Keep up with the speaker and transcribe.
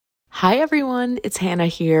Hi everyone, it's Hannah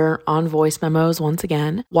here on Voice Memos once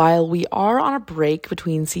again. While we are on a break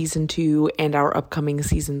between season 2 and our upcoming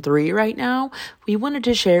season 3 right now, we wanted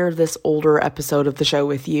to share this older episode of the show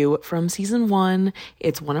with you from season 1.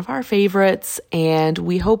 It's one of our favorites, and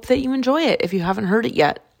we hope that you enjoy it if you haven't heard it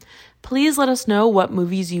yet. Please let us know what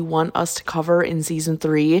movies you want us to cover in season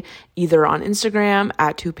 3, either on Instagram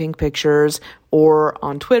at 2pinkpictures or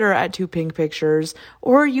on Twitter at 2pinkpictures,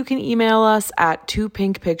 or you can email us at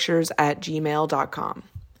 2pinkpictures@gmail.com.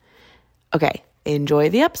 Okay, enjoy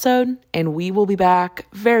the episode, and we will be back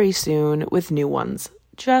very soon with new ones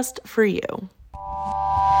just for you.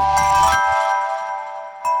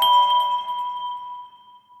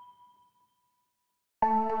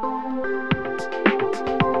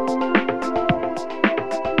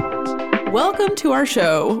 Welcome to our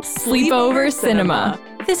show, Sleepover Cinema.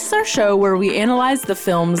 This is our show where we analyze the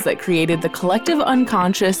films that created the collective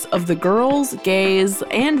unconscious of the girls, gays,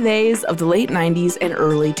 and theys of the late 90s and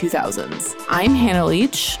early 2000s. I'm Hannah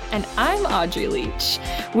Leach. And I'm Audrey Leach.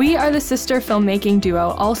 We are the sister filmmaking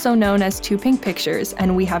duo, also known as 2Pink Pictures,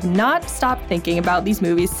 and we have not stopped thinking about these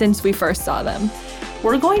movies since we first saw them.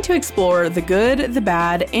 We're going to explore the good, the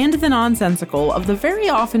bad, and the nonsensical of the very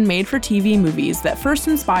often made-for-TV movies that first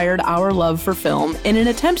inspired our love for film in an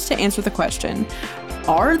attempt to answer the question,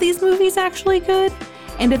 are these movies actually good?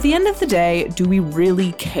 And at the end of the day, do we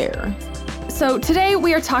really care? So today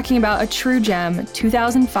we are talking about a true gem,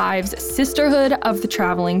 2005's Sisterhood of the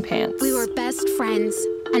Traveling Pants. We were best friends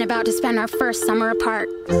and about to spend our first summer apart.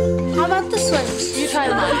 How about the swims? You try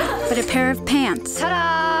them on. But a pair of pants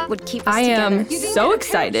Ta-da! would keep us I am together. so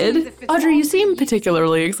excited. Audrey, you seem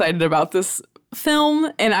particularly excited about this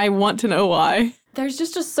film, and I want to know why. There's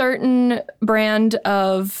just a certain brand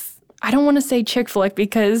of, I don't want to say chick flick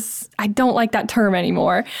because I don't like that term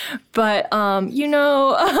anymore, but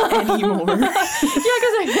Anymore. Yeah,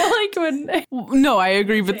 because I feel like when No, I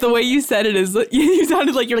agree, but the way you said it is, you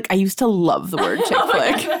sounded like you're like, I used to love the word chick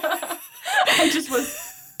flick. I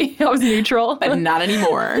was neutral. But not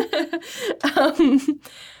anymore.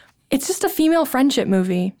 It's just a female friendship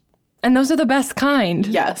movie, and those are the best kind.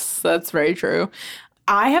 Yes, that's very true.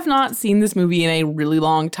 I have not seen this movie in a really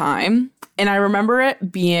long time, and I remember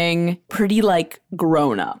it being pretty,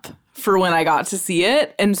 grown up for when I got to see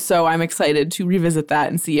it, and so I'm excited to revisit that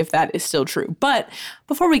and see if that is still true. But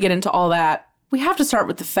before we get into all that, we have to start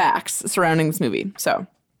with the facts surrounding this movie. So,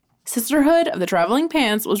 Sisterhood of the Traveling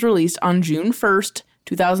Pants was released on June 1st,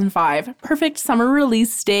 2005. Perfect summer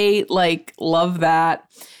release date, love that.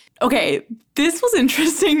 Okay, this was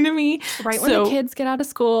interesting to me. Right when the kids get out of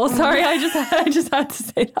school. Sorry, I just had to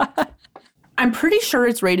say that. I'm pretty sure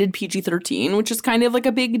it's rated PG-13, which is kind of like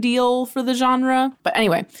a big deal for the genre. But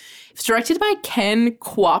anyway, it's directed by Ken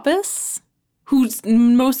Kwapis, who's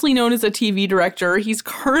mostly known as a TV director. He's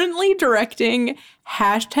currently directing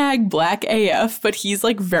 #BlackAF, but he's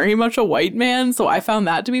very much a white man, so I found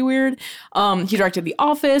that to be weird. He directed The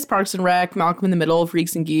Office, Parks and Rec, Malcolm in the Middle,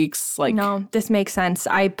 Freaks and Geeks. No, this makes sense.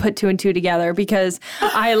 I put 2 and 2 together because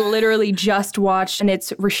I literally just watched, and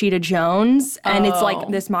it's Rashida Jones, and it's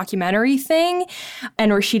this mockumentary thing,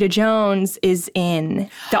 and Rashida Jones is in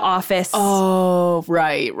The Office. Oh,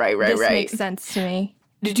 right. This makes sense to me.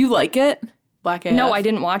 Did you like it? BlackAF? No, I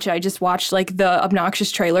didn't watch it. I just watched the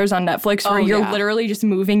obnoxious trailers on Netflix where you're literally just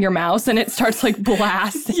moving your mouse and it starts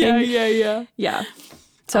blasting. Yeah.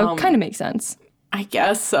 So kind of makes sense. I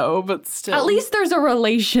guess so, but still. At least there's a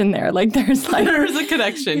relation there. There's there's a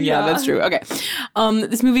connection. Yeah, that's true. Okay.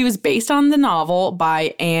 This movie was based on the novel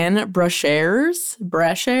by Anne Brashares.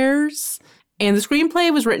 And the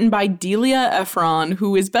screenplay was written by Delia Ephron,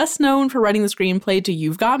 who is best known for writing the screenplay to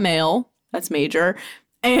You've Got Mail. That's major.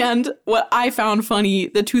 And what I found funny,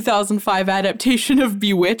 the 2005 adaptation of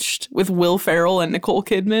Bewitched with Will Ferrell and Nicole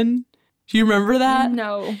Kidman. Do you remember that?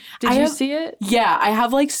 No. Did you see it? Yeah, I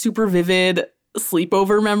have super vivid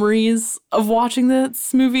sleepover memories of watching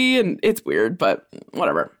this movie, and it's weird, but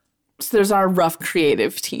whatever. So there's our rough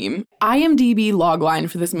creative team. IMDb logline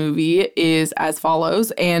for this movie is as follows,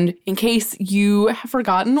 and in case you have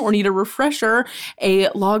forgotten or need a refresher, a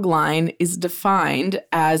logline is defined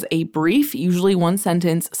as a brief, usually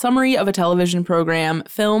one-sentence summary of a television program,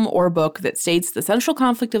 film, or book that states the central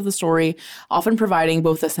conflict of the story, often providing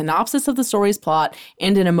both a synopsis of the story's plot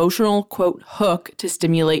and an emotional, quote, hook to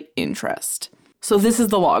stimulate interest. So this is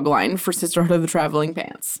the logline for Sisterhood of the Traveling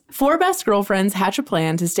Pants. 4 best girlfriends hatch a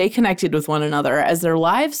plan to stay connected with one another as their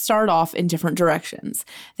lives start off in different directions.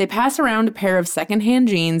 They pass around a pair of secondhand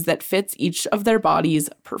jeans that fits each of their bodies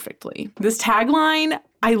perfectly. This tagline,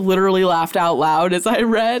 I literally laughed out loud as I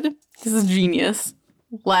read. This is genius.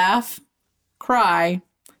 Laugh, cry,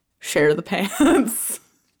 share the pants.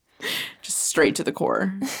 straight to the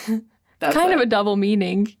core. That's Kind of a double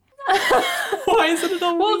meaning. Why is it a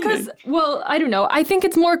double meaning? Well, I don't know. I think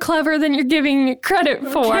it's more clever than you're giving credit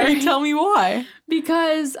for. Okay, tell me why.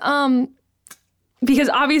 Because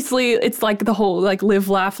obviously it's like the whole like live,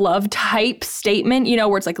 laugh, love type statement, you know,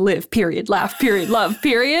 where it's like live, period, laugh, period, love,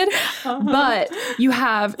 period. But you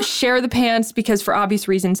have share the pants because for obvious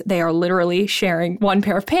reasons, they are literally sharing one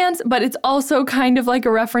pair of pants. But it's also kind of like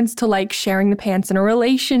a reference to like sharing the pants in a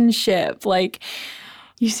relationship. Like,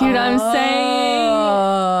 you see what I'm saying?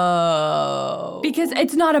 Oh. Because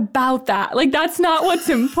it's not about that. Like, that's not what's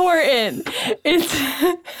important. It's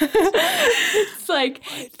like...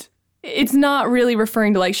 It's not really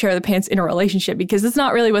referring to like share the pants in a relationship because it's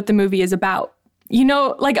not really what the movie is about. You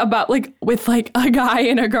know, like about like with like a guy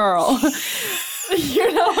and a girl.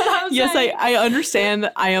 You know what I'm saying? Yes, I understand.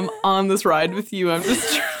 I am on this ride with you. I'm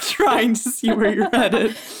just trying to see where you're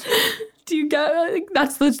headed. Do you get like,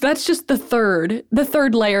 that's just the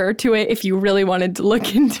third layer to it if you really wanted to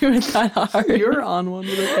look into it that hard. You're on one,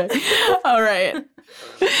 but okay. All right.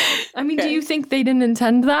 I mean, do you think they didn't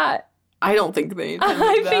intend that? I don't think they intended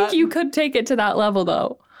I that. think you could take it to that level,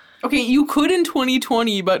 though. Okay, you could in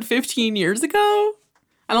 2020, but 15 years ago?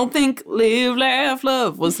 I don't think live, laugh,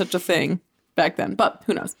 love was such a thing back then, but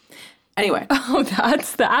who knows? Anyway. Oh,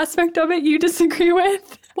 that's the aspect of it you disagree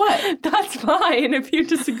with? What? That's fine if you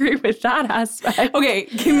disagree with that aspect. Okay,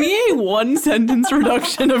 give me a one-sentence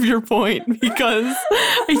reduction of your point, because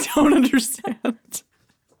I don't understand.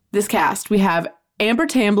 This cast, we have Amber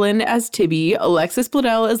Tamblyn as Tibby, Alexis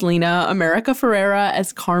Bledel as Lena, America Ferrera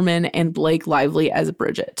as Carmen, and Blake Lively as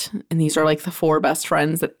Bridget. And these are like the four best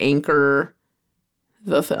friends that anchor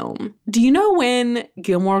the film. Do you know when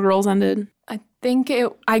Gilmore Girls ended? I think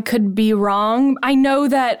I could be wrong. I know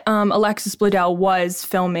that Alexis Bledel was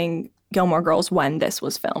filming Gilmore Girls when this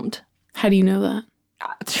was filmed. How do you know that?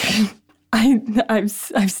 I've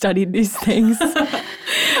studied these things.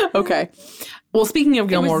 Okay. Well, speaking of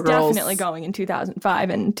Gilmore Girls... It was definitely going in 2005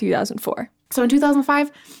 and 2004. So in 2005,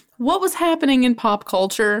 what was happening in pop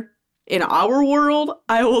culture? In our world,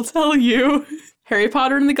 I will tell you, Harry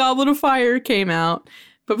Potter and the Goblet of Fire came out.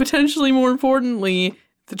 But potentially more importantly,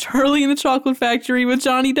 The Charlie and the Chocolate Factory with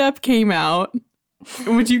Johnny Depp came out.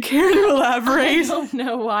 Would you care to elaborate? I don't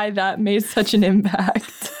know why that made such an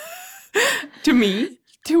impact. To me?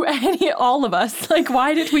 To all of us. Like,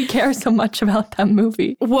 why did we care so much about that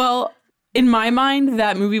movie? Well... in my mind,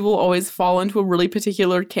 that movie will always fall into a really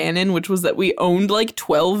particular canon, which was that we owned like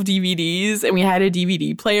 12 DVDs and we had a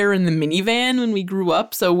DVD player in the minivan when we grew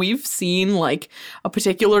up. So we've seen like a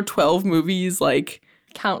particular 12 movies like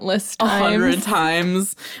countless times. 100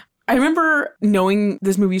 times. I remember knowing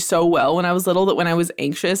this movie so well when I was little that when I was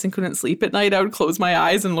anxious and couldn't sleep at night, I would close my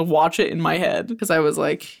eyes and watch it in my head because I was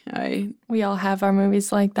like, we all have our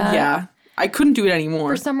movies like that. Yeah. I couldn't do it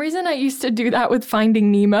anymore. For some reason, I used to do that with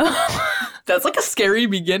Finding Nemo. That's like a scary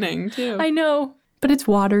beginning, too. I know, but it's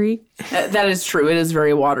watery. That is true. It is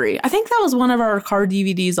very watery. I think that was one of our car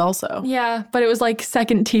DVDs also. Yeah, but it was like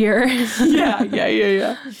second tier.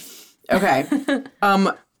 Yeah. Okay.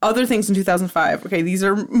 Other things in 2005. Okay, these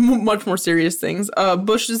are much more serious things.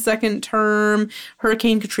 Bush's second term,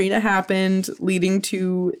 Hurricane Katrina happened, leading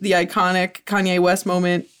to the iconic Kanye West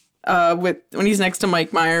moment with when he's next to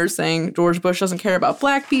Mike Myers saying George Bush doesn't care about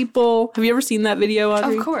black people. Have you ever seen that video,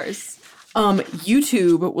 Audrey? Of course.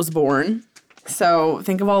 YouTube was born. So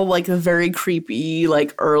think of all like the very creepy,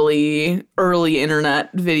 like early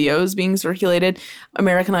internet videos being circulated.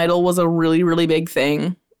 American Idol was a really, really big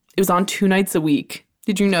thing. It was on 2 nights a week.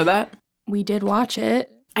 Did you know that? We did watch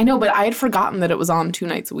it. I know, but I had forgotten that it was on 2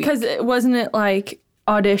 nights a week. Because wasn't it like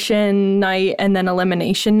audition night and then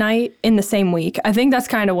elimination night in the same week? I think that's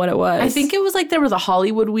kind of what it was. I think it was like there were the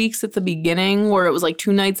Hollywood weeks at the beginning where it was like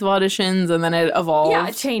 2 nights of auditions and then it evolved. Yeah,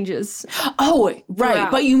 it changes. Oh, right.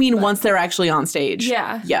 Throughout. But you mean once they're actually on stage?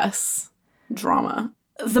 Yeah. Yes. Drama.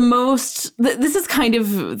 This is kind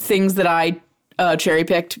of things that I cherry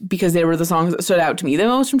picked because they were the songs that stood out to me the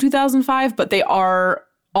most from 2005, but they are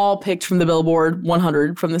all picked from the Billboard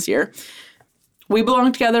 100 from this year. We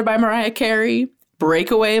Belong Together by Mariah Carey,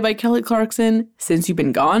 Breakaway by Kelly Clarkson, Since You've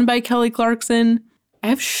Been Gone by Kelly Clarkson. I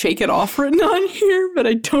have Shake It Off written on here, but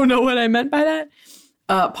I don't know what I meant by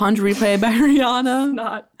that. Pon de Replay by Rihanna.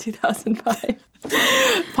 Not 2005.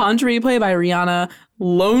 Pon de Replay by Rihanna,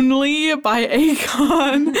 Lonely by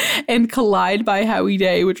Akon, and Collide by Howie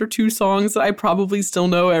Day, which are 2 songs that I probably still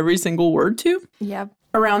know every single word to. Yep.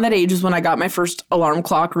 Around that age is when I got my first alarm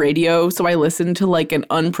clock radio, so I listened to like an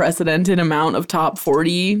unprecedented amount of top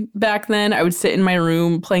 40 back then. I would sit in my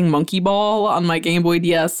room playing Monkey Ball on my Game Boy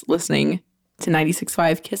DS, listening to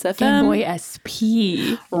 96.5 Kiss FM. Game Boy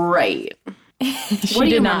SP. Right. She What do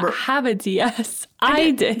you did remember? not have a DS.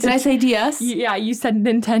 I did. Did I say DS? Yeah, you said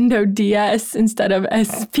Nintendo DS instead of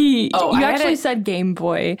SP. Oh, you I had actually it- said Game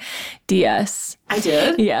Boy DS. I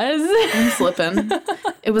did? Yes. I'm slipping.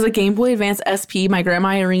 It was a Game Boy Advance SP my grandma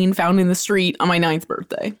Irene found in the street on my 9th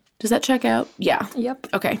birthday. Does that check out? Yeah. Yep.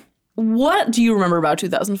 Okay. What do you remember about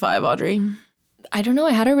 2005, Audrey? I don't know.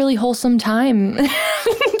 I had a really wholesome time.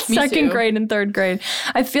 Second too. grade and third grade.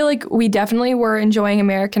 I feel like we definitely were enjoying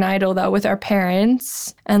American Idol though with our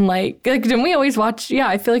parents. And like didn't we always watch? Yeah,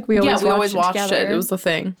 I feel like we always watched together. it. It was the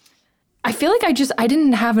thing. I feel like I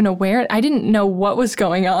didn't have an awareness. I didn't know what was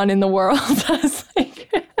going on in the world. I was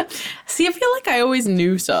See, I feel like I always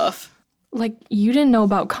knew stuff. like, you didn't know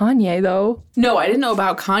about Kanye though. No, I didn't know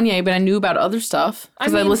about Kanye, but I knew about other stuff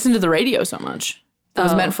because I mean- listened to the radio so much. It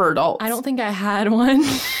was meant for adults. I don't think I had one.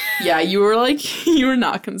 Yeah, you were like, you were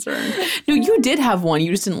not concerned. No, you did have one.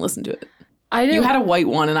 You just didn't listen to it. I You didn't. had a white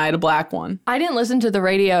one and I had a black one. I didn't listen to the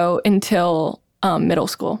radio until middle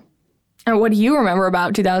school. And what do you remember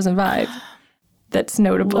about 2005? That's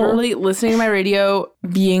notable. Literally listening to my radio,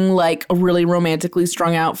 being like a really romantically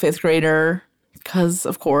strung out 5th grader, because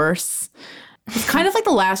of course. It's kind of like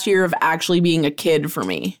the last year of actually being a kid for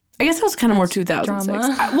me. I guess it was kind of more 2006.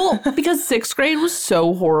 drama. Well, because 6th grade was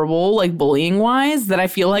so horrible, like bullying wise, that I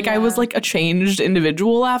feel like I was like a changed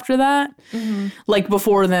individual after that. Like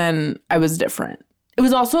before then, I was different. It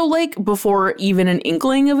was also like before even an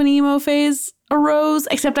inkling of an emo phase arose,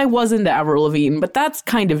 except I was into Avril Lavigne, but that's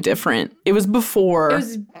kind of different. It was before. It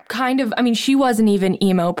was kind of, I mean, she wasn't even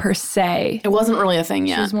emo per se. It wasn't really a thing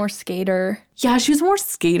She yet. was more skater. Yeah, she was more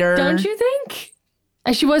skater. Don't you think?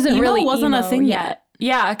 She wasn't Emo really wasn't a emo thing yet.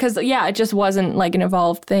 Yeah, because, it just wasn't like an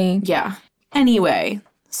evolved thing. Yeah. Anyway,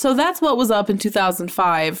 so that's what was up in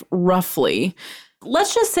 2005, roughly.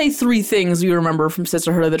 Let's just say 3 things you remember from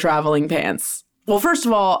Sisterhood of the Traveling Pants. Well, first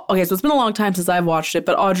of all, okay, so it's been a long time since I've watched it,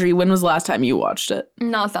 but Audrey, when was the last time you watched it?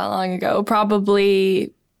 Not that long ago.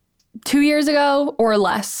 Probably 2 years ago or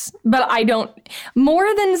less. But more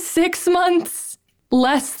than 6 months,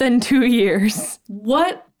 less than 2 years.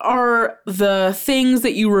 What are the things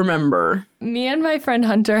that you remember? Me and my friend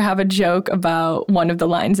Hunter have a joke about one of the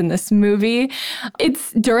lines in this movie.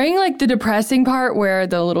 It's during like the depressing part where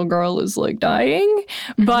the little girl is like dying,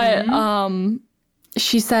 but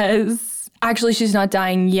she says, actually she's not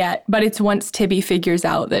dying yet, but it's once Tibby figures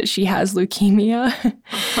out that she has leukemia.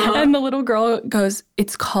 And the little girl goes,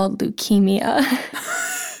 "It's called leukemia."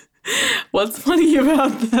 What's funny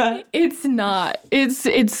about that? It's not.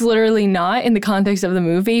 It's literally not in the context of the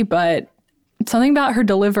movie, but something about her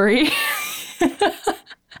delivery.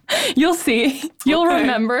 You'll see. You'll Okay.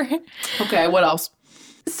 remember. Okay, what else?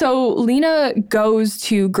 So Lena goes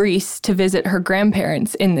to Greece to visit her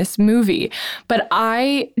grandparents in this movie, but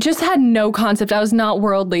I just had no concept. I was not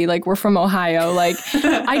worldly. Like, we're from Ohio. Like,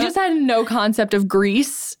 I just had no concept of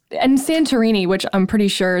Greece and Santorini, which I'm pretty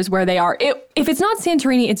sure is where they are. If it's not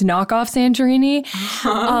Santorini, it's knockoff Santorini,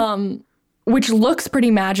 which looks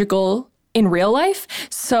pretty magical in real life.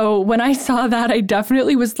 So when I saw that, I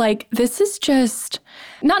definitely was like, this is just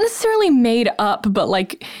not necessarily made up, but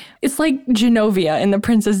like, it's like Genovia in The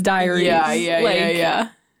Princess Diaries. Yeah.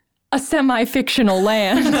 A semi-fictional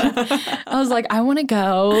land. I was like, I want to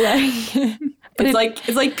go. But It's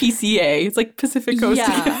like PCA. It's like Pacific Coast.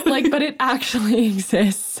 yeah, but it actually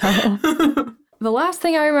exists. So the last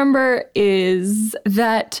thing I remember is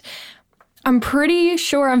that I'm pretty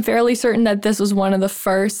sure, I'm fairly certain that this was one of the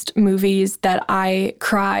first movies that I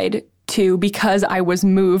cried to because I was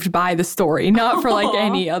moved by the story, not for like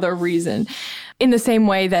any other reason. In the same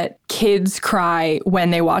way that kids cry when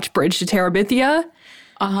they watch Bridge to Terabithia.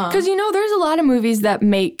 Because, there's a lot of movies that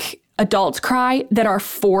make adults cry that are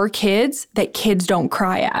for kids that kids don't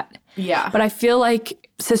cry at. Yeah. But I feel like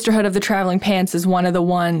Sisterhood of the Traveling Pants is one of the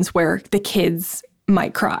ones where the kids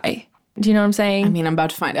might cry. Do you know what I'm saying? I mean, I'm about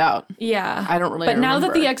to find out. Yeah. I don't really But now that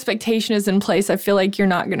remember. the expectation is in place, I feel like you're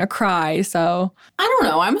not going to cry. So I don't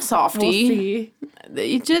know. I'm a we'll softie. see.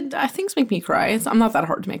 Things make me cry. I'm not that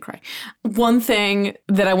hard to make cry. One thing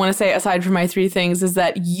that I want to say aside from my 3 things is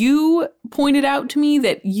that you pointed out to me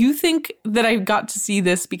that you think that I got to see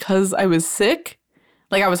this because I was sick.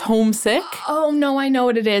 Like I was homesick. Oh, no, I know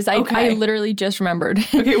what it is. I Okay. literally just remembered.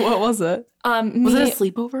 Okay, what was it? Was it a Me,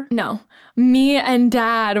 sleepover? no. Me and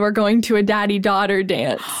Dad were going to a daddy-daughter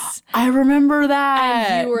dance. I remember that.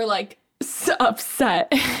 And you were like upset.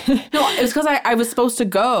 No, it was because I was supposed to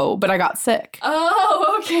go, but I got sick.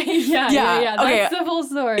 Oh, okay. Yeah. That's okay. the full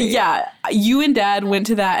story. Yeah, you and Dad went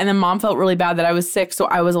to that, and then Mom felt really bad that I was sick, so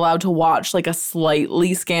I was allowed to watch like a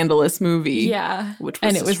slightly scandalous movie. Yeah. Which was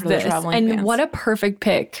and it was Sisterhood of the this. Traveling And Pants. what a perfect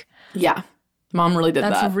pick. Yeah. Mom really did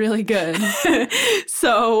that. That's really good.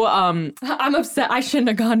 So, I'm upset. I shouldn't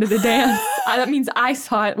have gone to the dance. That means I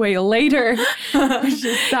saw it way later. Which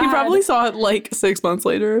is sad. you probably saw it like 6 months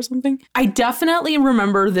later or something. I definitely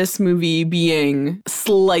remember this movie being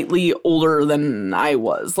slightly older than I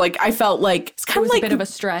was. Like, I felt like it's kind of like a bit of a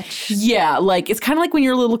stretch. Yeah, like it's kind of like when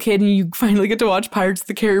you're a little kid and you finally get to watch Pirates of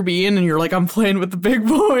the Caribbean and you're like, I'm playing with the big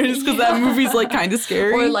boys because that movie's like kind of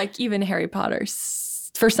scary. Or like even Harry Potter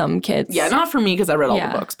for some kids. Yeah, not for me because I read all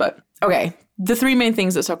the books, but okay. The 3 main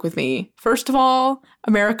things that stuck with me. First of all,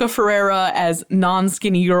 America Ferrera as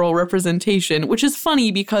non-skinny girl representation, which is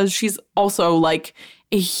funny because she's also like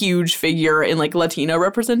a huge figure in like Latino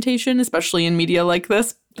representation, especially in media like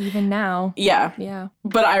this. Even now. Yeah. Yeah.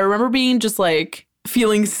 But I remember being just like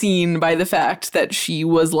feeling seen by the fact that she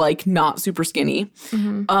was like not super skinny.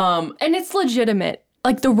 And it's legitimate.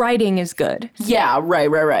 Like, the writing is good. Yeah,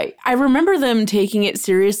 right. I remember them taking it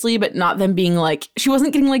seriously, but not them being like, she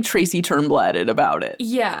wasn't getting like Tracy Turnbladed about it.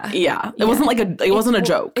 Yeah. Yeah. It wasn't like it wasn't a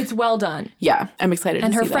joke. It's well done. Yeah, I'm excited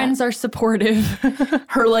And to see her friends are supportive.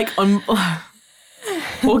 Her like,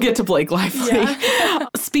 we'll get to Blake Lively. Yeah.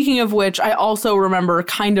 Speaking of which, I also remember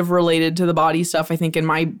kind of related to the body stuff, I think, in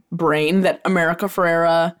my brain, that America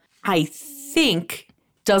Ferrera, I think,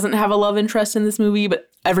 doesn't have a love interest in this movie, but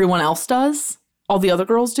everyone else does. All the other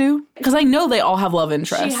girls do? Because I know they all have love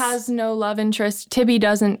interests. She has no love interest. Tibby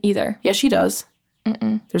doesn't either. Yeah, she does.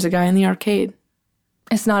 There's a guy in the arcade.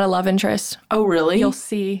 It's not a love interest. Oh, really? You'll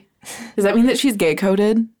see. Does that mean that she's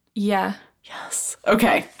gay-coded? Yeah. Yes.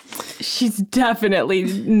 Okay. She's definitely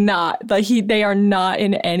not. Like, they are not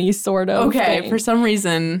in any sort of thing. For some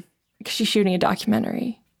reason. She's shooting a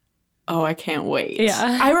documentary. Oh, I can't wait.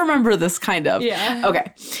 Yeah. I remember this kind of. Yeah.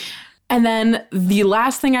 Okay. And then the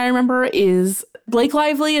last thing I remember is Blake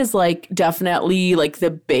Lively is like definitely like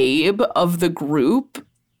the babe of the group.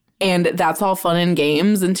 And that's all fun and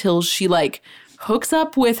games until she like hooks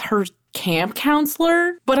up with her camp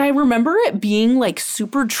counselor. But I remember it being like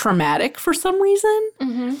super traumatic for some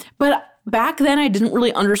reason. But back then I didn't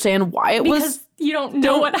really understand why it was. You don't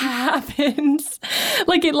know what happens.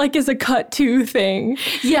 Like, it like is a cut to thing.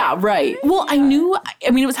 Yeah, right. Well, I knew, I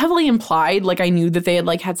mean, it was heavily implied. Like, I knew that they had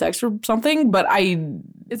like had sex or something, but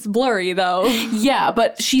It's blurry though. Yeah,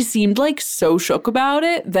 but she seemed like so shook about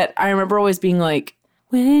it that I remember always being like,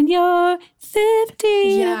 when you're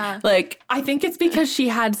 15. Yeah. Like, I think it's because she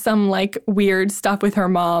had some like weird stuff with her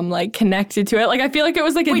mom like connected to it. Like, I feel like it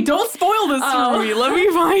was like wait, don't spoil this for me. Let me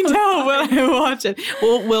find out when I watch it.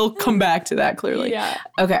 We'll come back to that clearly. Yeah.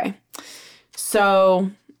 Okay.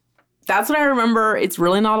 So that's what I remember. It's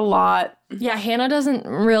really not a lot. Yeah, Hannah doesn't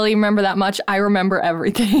really remember that much. I remember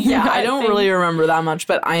everything. Yeah, I don't really remember that much,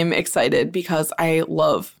 but I'm excited because I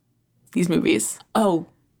love these movies. Oh,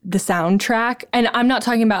 the soundtrack. And I'm not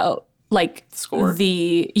talking about like score.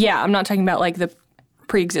 I'm not talking about like the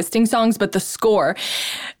pre-existing songs, but the score.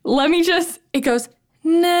 It goes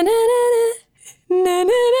na na na na na na na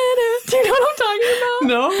na. Do you know what I'm talking about?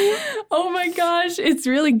 No. Oh my gosh, it's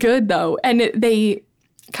really good though. And they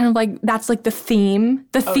kind of like, that's like the theme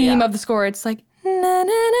of the score. It's like na na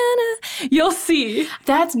na na. You'll see.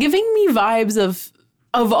 That's giving me vibes of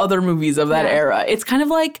other movies of that era. It's kind of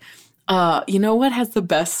like you know what has the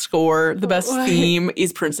best score, the best theme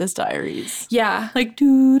is Princess Diaries. Yeah. Like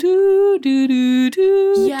do do do do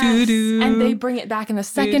do do do. And they bring it back in the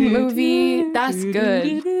second movie. That's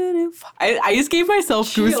good. I just gave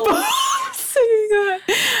myself goosebumps singing that.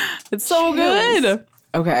 It's so good.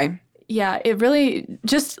 Okay. Yeah, it really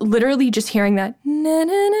literally just hearing that na na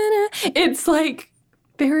na na. It's like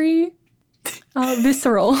very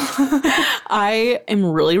visceral. I am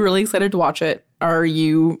really, really excited to watch it. Are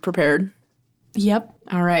you prepared? Yep.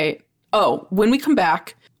 All right. Oh, when we come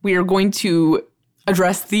back, we are going to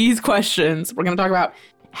address these questions. We're going to talk about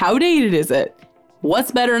how dated is it? What's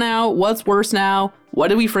better now? What's worse now? What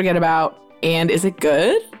did we forget about? And is it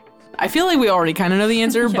good? I feel like we already kind of know the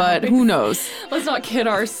answer, but who knows? Let's not kid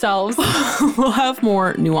ourselves. We'll have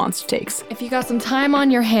more nuanced takes. If you got some time on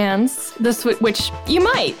your hands, which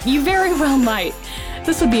you very well might,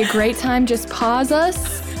 this would be a great time. Just pause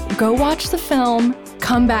us, go watch the film,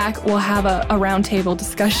 come back, we'll have a roundtable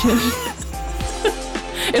discussion.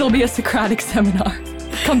 It'll be a Socratic seminar.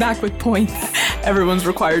 Come back with points. Everyone's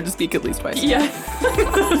required to speak at least twice. Yes.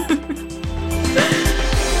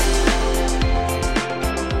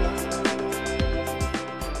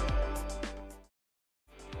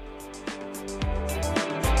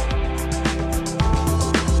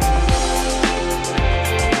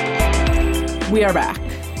 We are back.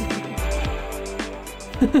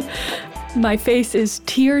 My face is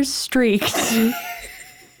tears streaked.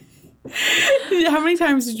 How many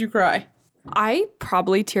times did you cry? I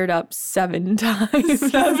probably teared up 7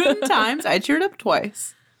 times. 7 times? I cheered up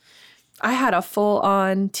twice. I had a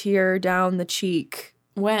full-on tear down the cheek.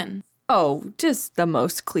 When? Oh, just the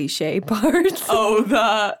most cliche parts. Oh,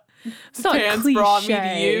 the it's not pants cliche. brought me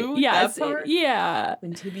to you? Yeah, That part? yeah.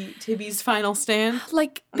 When Tibby's final stand?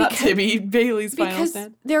 Like, Not Tibby, Bailey's final because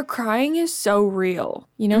stand. their crying is so real.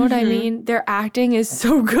 You know what I mean? Their acting is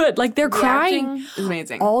so good. Like, they're crying. Acting is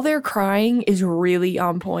amazing. All their crying is really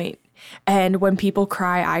on point. And when people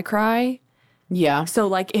cry, I cry. Yeah. So,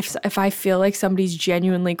 like, if I feel like somebody's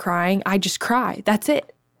genuinely crying, I just cry. That's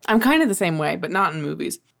it. I'm kind of the same way, but not in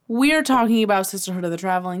movies. We are talking about Sisterhood of the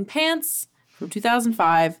Traveling Pants from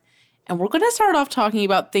 2005, and we're going to start off talking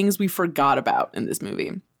about things we forgot about in this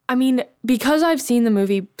movie. I mean, because I've seen the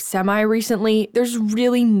movie semi-recently, there's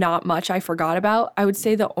really not much I forgot about. I would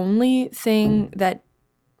say the only thing that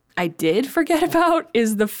I did forget about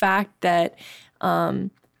is the fact that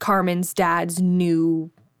Carmen's dad's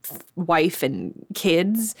new wife and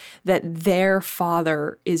kids, that their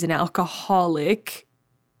father is an alcoholic.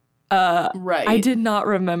 Right. I did not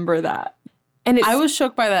remember that. And I was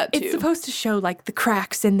shook by that, too. It's supposed to show, like, the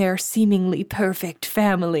cracks in their seemingly perfect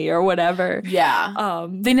family or whatever. Yeah.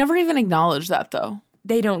 They never even acknowledge that, though.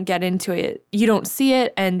 They don't get into it. You don't see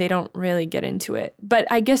it, and they don't really get into it. But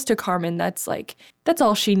I guess to Carmen, that's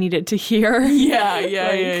all she needed to hear.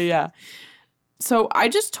 Yeah. So I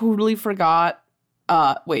just totally forgot.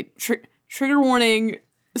 Trigger warning,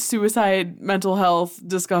 suicide, mental health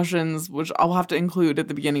discussions, which I'll have to include at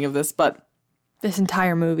the beginning of this, but This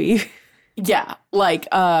entire movie. yeah, like,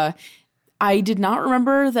 I did not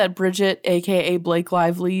remember that Bridget, aka Blake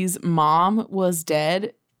Lively's mom, was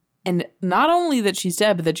dead. And not only that she's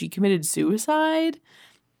dead, but that she committed suicide.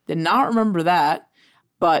 Did not remember that.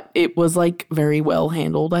 But it was, like, very well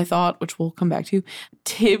handled, I thought, which we'll come back to.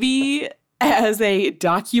 Tibby, as a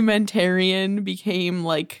documentarian, became,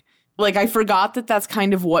 like, I forgot that that's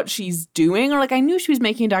kind of what she's doing. Or, like, I knew she was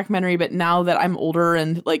making a documentary, but now that I'm older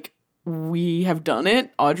and, like, we have done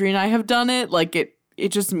it, Audrey and I have done it, like, it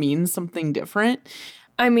just means something different.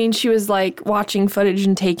 I mean, she was, like, watching footage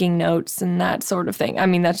and taking notes and that sort of thing. I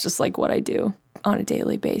mean, that's just, like, what I do on a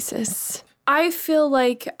daily basis. I feel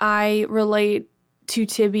like I relate to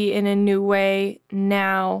Tibby in a new way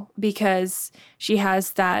now because she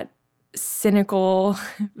has that cynical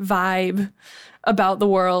vibe about the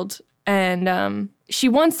world. And she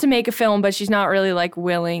wants to make a film, but she's not really, like,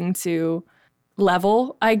 willing to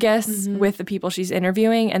level, I guess, with the people she's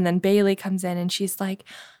interviewing. And then Bailey comes in and she's, like,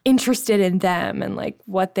 interested in them and, like,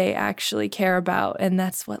 what they actually care about. And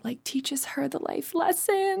that's what, like, teaches her the life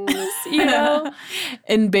lessons, you know?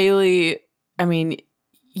 And Bailey, I mean,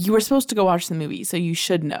 you were supposed to go watch the movie, so you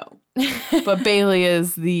should know. But Bailey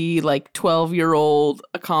is the, like, 12-year-old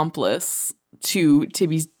accomplice to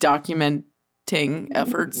Tibby's documenting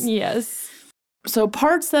efforts. Yes. So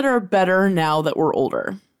parts that are better now that we're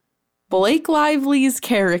older. Blake Lively's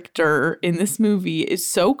character in this movie is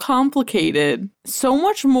so complicated, so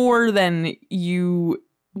much more than you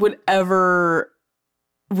would ever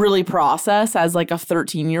really process as, like, a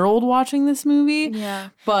 13-year-old watching this movie. Yeah.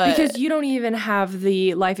 But because you don't even have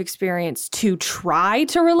the life experience to try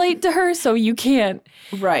to relate to her, so you can't.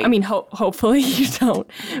 Right. I mean, hopefully you don't.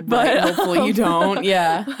 But right, hopefully you don't.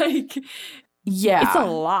 Yeah. Like, yeah. it's a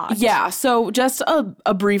lot. Yeah. So just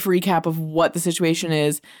a brief recap of what the situation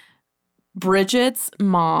is. Bridget's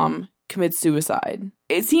mom commits suicide.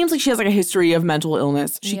 It seems like she has, like, a history of mental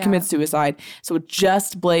illness. She commits suicide. So it's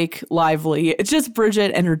just Blake Lively. It's just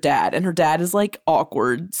Bridget and her dad. And her dad is, like,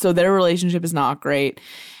 awkward. So their relationship is not great.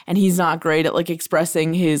 And he's not great at, like,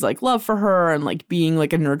 expressing his, like, love for her and, like, being,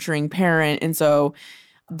 like, a nurturing parent. And so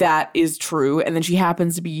that is true. And then she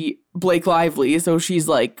happens to be Blake Lively, so she's,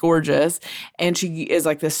 like, gorgeous. And she is,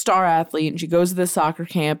 like, this star athlete, and she goes to this soccer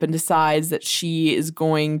camp and decides that she is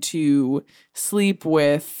going to sleep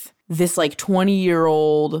with this, like,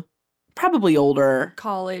 20-year-old, probably older,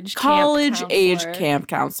 college-age camp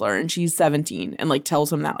counselor. And she's 17 and, like,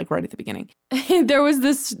 tells him that, like, right at the beginning. There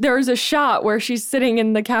was a shot where she's sitting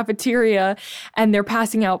in the cafeteria and they're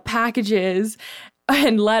passing out packages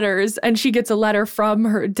and letters, and she gets a letter from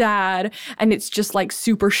her dad, and it's just, like,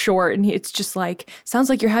 super short, and it's just like, sounds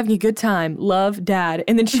like you're having a good time, love, Dad.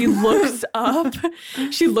 And then she looks up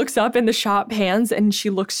and the shot pans and she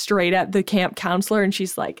looks straight at the camp counselor and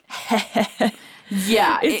she's like,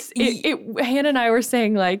 Yeah. Hannah and I were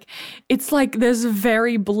saying, like, it's like this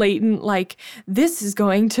very blatant, like, this is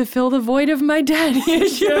going to fill the void of my daddy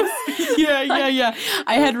issues. Yeah.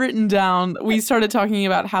 I had written down, we started talking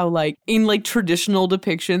about how, like, in, like, traditional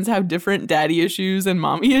depictions, how different daddy issues and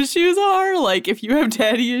mommy issues are. Like, if you have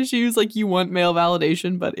daddy issues, like, you want male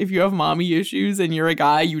validation, but if you have mommy issues and you're a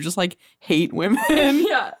guy, you just, like, hate women.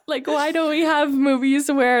 Yeah. Like, why don't we have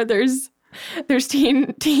movies where there's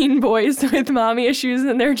teen boys with mommy issues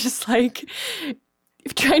and they're just like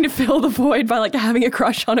trying to fill the void by like having a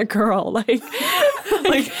crush on a girl. Like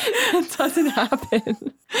that doesn't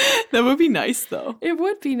happen. That would be nice though. It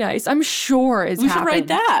would be nice. I'm sure it's happened. We should write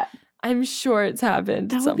that. I'm sure it's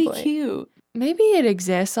happened. That would be cute. Maybe it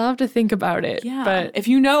exists. I'll have to think about it. Yeah. But if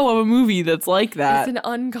you know of a movie that's like that, it's an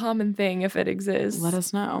uncommon thing if it exists. Let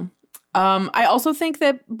us know. I also think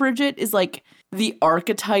that Bridget is like the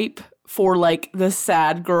archetype for like the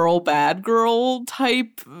sad girl, bad girl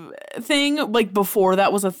type thing. Like before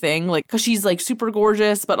that was a thing, like because she's like super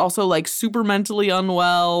gorgeous, but also like super mentally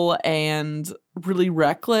unwell and really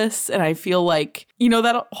reckless. And I feel like, you know,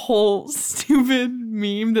 that whole stupid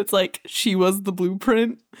meme that's like, she was the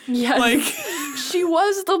blueprint. Yes. Like she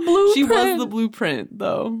was the blueprint. She was the blueprint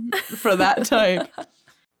though for that type.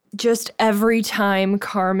 Just every time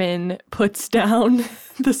Carmen puts down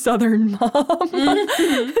the Southern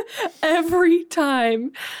mom, every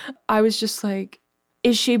time, I was just like,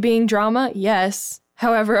 is she being drama? Yes.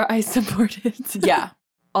 However, I support it. Yeah.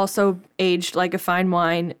 Also aged like a fine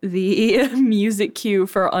wine, the music cue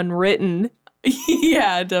for Unwritten.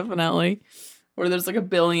 Yeah, definitely. Where there's like a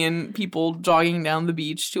billion people jogging down the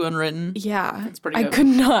beach to Unwritten. Yeah. It's pretty good. I could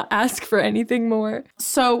not ask for anything more.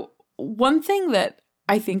 So one thing that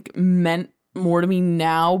I think meant more to me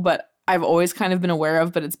now, but I've always kind of been aware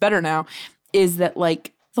of, but it's better now, is that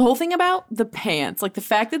like the whole thing about the pants, like the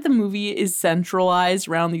fact that the movie is centralized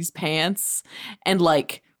around these pants and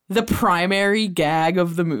like the primary gag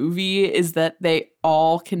of the movie is that they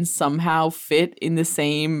all can somehow fit in the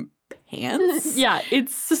same pants. Yeah,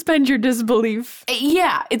 it's suspend your disbelief.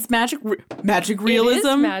 Yeah, it's magic realism. It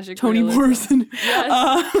is magic Toni realism. Morrison.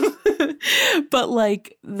 Yes. But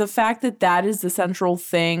like the fact that that is the central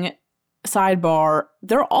thing, sidebar,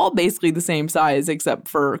 they're all basically the same size except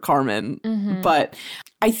for Carmen. Mm-hmm. But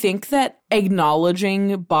I think that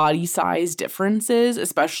acknowledging body size differences,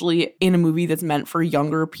 especially in a movie that's meant for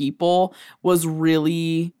younger people, was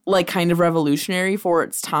really like kind of revolutionary for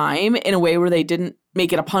its time in a way where they didn't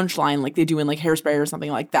make it a punchline like they do in like Hairspray or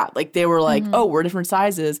something like that. Like they were like, oh, we're different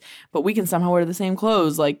sizes, but we can somehow wear the same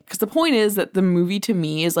clothes. Like, because the point is that the movie to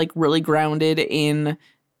me is like really grounded in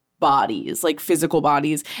bodies, like physical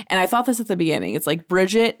bodies. And I thought this at the beginning. It's like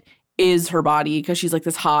Bridget is her body because she's like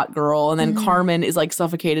this hot girl. And then Carmen is like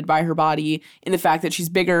suffocated by her body in the fact that she's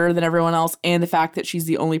bigger than everyone else and the fact that she's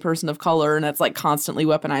the only person of color and that's like constantly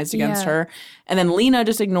weaponized against her. And then Lena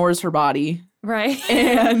just ignores her body. Right.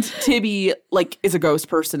 And Tibby like is a ghost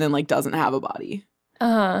person and like doesn't have a body.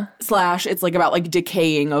 Slash it's like about like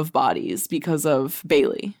decaying of bodies because of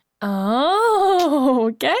Bailey. Oh,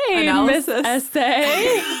 okay. Analysis. Miss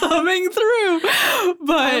Essay. Coming through.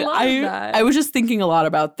 But I was just thinking a lot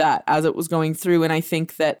about that as it was going through. And I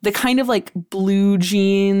think that the kind of like blue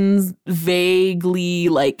jeans, vaguely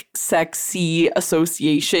like sexy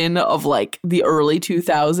association of like the early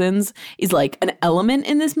 2000s is like an element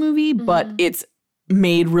in this movie, but it's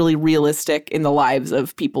made really realistic in the lives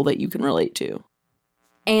of people that you can relate to.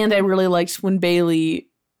 And I really liked when Bailey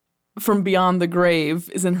from Beyond the Grave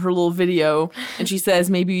is in her little video and she says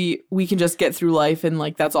maybe we can just get through life and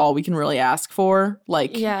like that's all we can really ask for.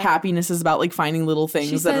 Like happiness is about like finding little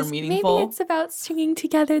things that are meaningful. Maybe it's about stringing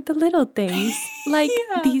together the little things like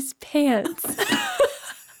these pants.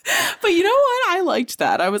 But you know what? I liked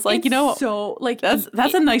that. I was like, so like that's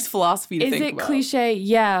a nice philosophy to think about. Is it cliche?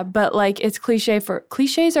 Yeah, but like it's cliches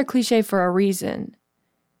are cliche for a reason.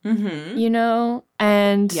 Mm-hmm. You know?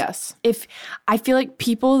 And yes, if I feel like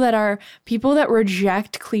people that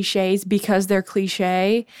reject cliches because they're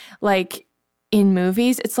cliche, like in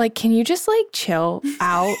movies, it's like, can you just like chill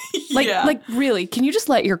out? Like really, can you just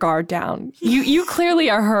let your guard down? You clearly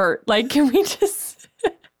are hurt. Like, can we just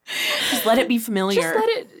let it be familiar? Just let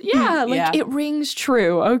it, it rings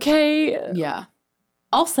true, okay? Yeah.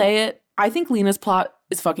 I'll say it. I think Lena's plot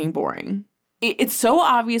is fucking boring. It's so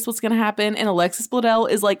obvious what's going to happen, and Alexis Bledel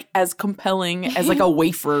is, like, as compelling as, like, a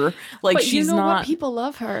wafer. Like, but she's you know not... what? People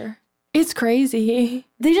love her. It's crazy.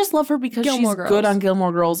 They just love her because Gilmore she's Girls. good on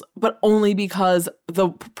Gilmore Girls, but only because the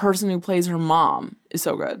person who plays her mom is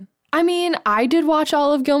so good. I mean, I did watch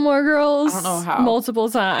all of Gilmore Girls I don't know how.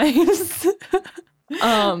 multiple times.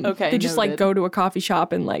 Okay, They just like noted. go to a coffee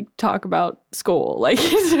shop and like talk about school. Like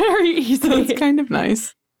it's very easy. That's kind of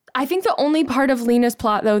nice. I think the only part of Lena's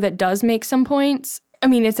plot, though, that does make some points, I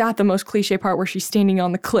mean, it's at the most cliche part where she's standing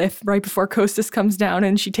on the cliff right before Costas comes down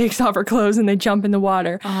and she takes off her clothes and they jump in the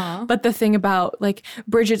water. But the thing about, like,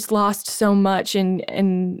 Bridget's lost so much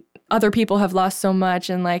and other people have lost so much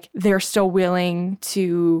and, like, they're still willing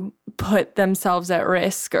to put themselves at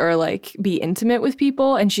risk or, like, be intimate with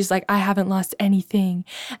people. And she's like, I haven't lost anything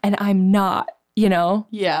and I'm not, you know?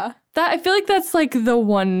 Yeah. That I feel like that's like the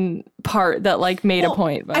one part that like made a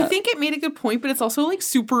point. But I think it made a good point, but it's also like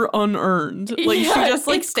super unearned. Like Yeah, she just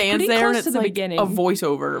like it's stands pretty there and close to it's the like beginning. a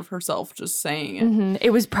voiceover of herself just saying it. Mhm.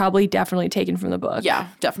 It was probably definitely taken from the book. Yeah,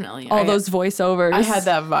 definitely. All those voiceovers. I had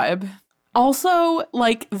that vibe. Also,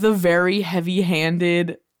 like the very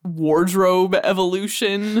heavy-handed wardrobe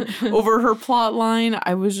evolution over her plot line.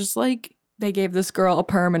 I was just like, They gave this girl a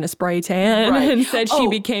perm and a spray tan Right. and said she Oh.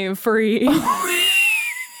 became free.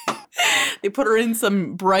 they put her in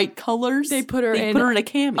some bright colors. They put her in a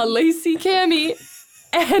cami. A lacy cami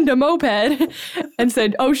and a moped and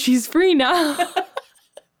said, oh, she's free now.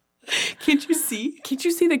 Can't you see? Can't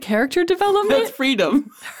you see the character development? That's freedom.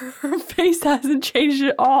 Her face hasn't changed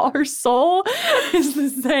at all. Her soul is the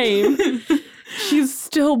same. She's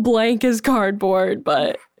still blank as cardboard,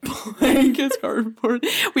 but Blank as cardboard.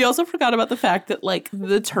 We also forgot about the fact that like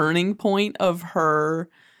the turning point of her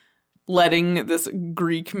letting this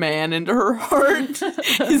Greek man into her heart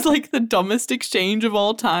is like the dumbest exchange of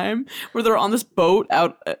all time, where they're on this boat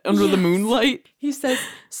out under the moonlight. he says,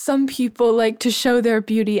 some people like to show their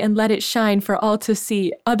beauty and let it shine for all to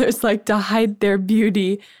see. Others like to hide their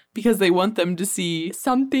beauty. Because they want them to see.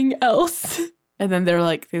 Something else. And then they're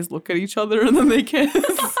like, they just look at each other and then they kiss.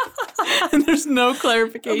 And there's no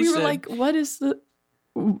clarification. We were like, what is the...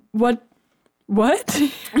 What?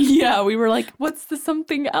 yeah, we were like, What's the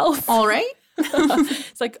something else? all right.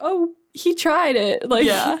 It's like, oh, he tried it. Like,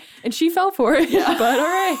 Yeah. And she fell for it. Yeah. But all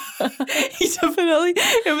right. He definitely,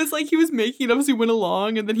 it was like he was making it up as he went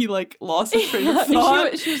along and then he like lost his train of And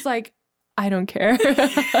thought. she was like, I don't care.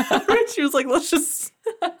 She was like, let's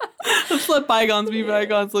let bygones be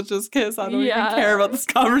bygones. Let's just kiss. I don't Yeah. even care about this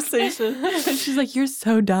conversation. And she's like, you're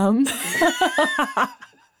so dumb.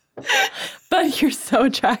 But you're so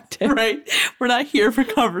attractive. Right? We're not here for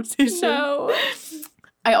conversation. No.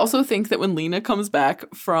 I also think that when Lena comes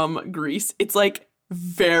back from Greece, it's like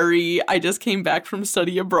very, I just came back from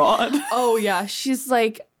study abroad. Oh, yeah. She's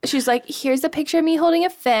like, here's a picture of me holding a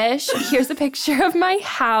fish. Here's a picture of my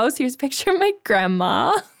house. Here's a picture of my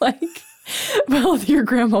grandma. Like, well, your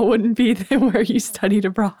grandma wouldn't be there where you studied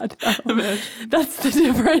abroad. though. That's the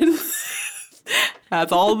difference.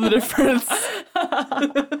 That's all the difference.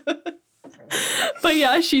 But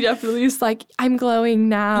yeah, she definitely is like, I'm glowing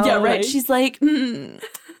now. Yeah, right. Like, She's like,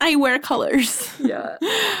 I wear colors. yeah.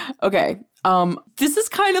 Okay. This is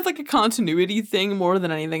kind of like a continuity thing more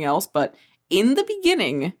than anything else, but in the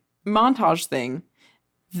beginning montage thing,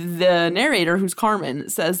 the narrator, who's Carmen,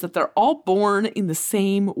 says that they're all born in the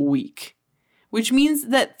same week, which means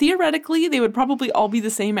that theoretically they would probably all be the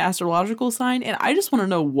same astrological sign, and I just want to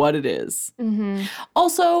know what it is. Mm-hmm.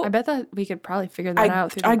 Also, I bet that we could probably figure that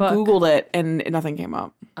out through the I book. Googled it and nothing came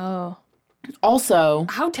up. Oh. Also,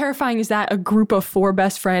 How terrifying is that? A group of 4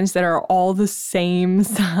 best friends that are all the same it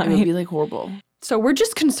would sign. be like horrible. So we're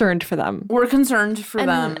just concerned for them. We're concerned for And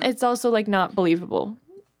them. it's also like not believable.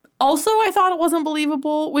 Also, I thought it wasn't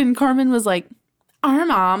believable when Carmen was like, our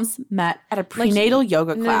moms met at a prenatal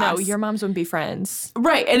yoga class. No, your moms wouldn't be friends.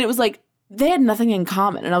 Right. And it was like, they had nothing in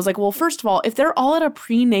common. And I was like, well, first of all, if they're all at a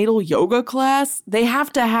prenatal yoga class, they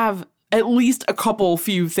have to have at least a couple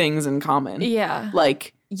few things in common. Yeah.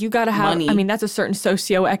 Like, You got to have, money. I mean, that's a certain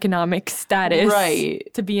socioeconomic status. Right.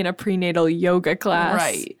 To be in a prenatal yoga class.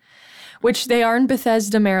 right. Which they are in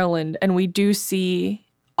Bethesda, Maryland. And we do see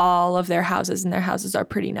all of their houses, and their houses are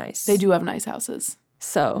pretty nice. They do have nice houses.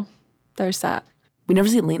 So there's that. We never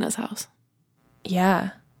see Lena's house.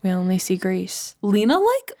 Yeah. We only see Greece. Lena,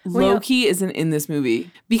 like, low-key isn't in this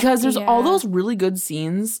movie because there's all Yeah. those really good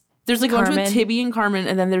scenes. There's like a bunch with Carmen. Tibby and Carmen,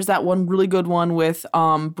 and then there's that one really good one with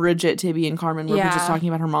Bridget, Tibby, and Carmen where we're just Yeah. talking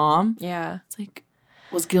about her mom. Yeah. It's like,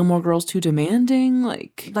 was Gilmore Girls too demanding?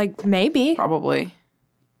 Like maybe. Probably.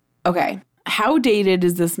 Okay. How dated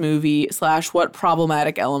is this movie / what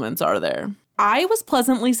problematic elements are there? I was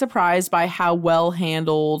pleasantly surprised by how well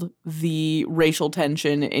handled the racial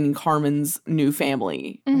tension in Carmen's new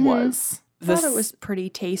family was. I thought it was pretty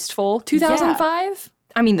tasteful. 2005?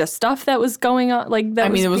 I mean, the stuff that was going on, like that I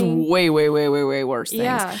mean, it was being- way, way, way, way, way worse things.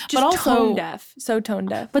 Yeah, just but also, tone deaf. So tone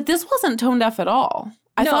deaf. But this wasn't tone deaf at all.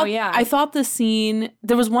 I thought the scene,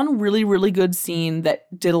 there was one really, really good scene that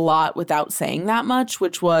did a lot without saying that much,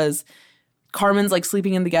 which was Carmen's like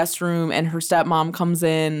sleeping in the guest room and her stepmom comes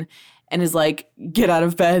in and is like, get out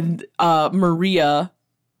of bed. Maria,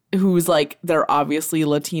 who's like their obviously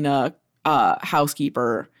Latina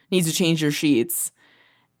housekeeper, needs to change your sheets.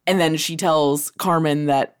 And then she tells Carmen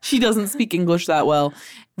that she doesn't speak English that well.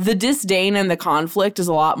 The disdain and the conflict is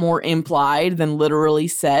a lot more implied than literally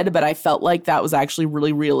said, but I felt like that was actually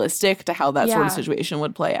really realistic to how that sort of situation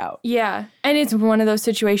would play out. Yeah. And it's one of those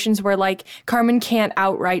situations where, like, Carmen can't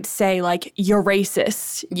outright say, like, you're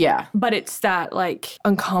racist. Yeah. But it's that, like,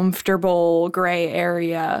 uncomfortable gray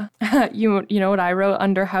area. You know what I wrote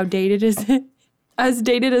under how dated is it? As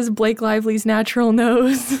dated as Blake Lively's natural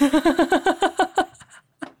nose.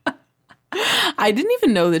 I didn't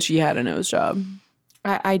even know that she had a nose job.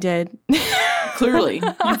 I did. Clearly.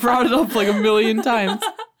 You brought it up like a million times.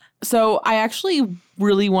 So I actually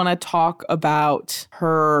really want to talk about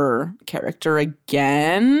her character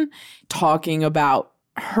again, talking about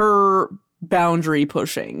her boundary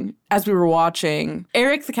pushing. As we were watching,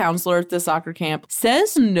 Eric, the counselor at the soccer camp,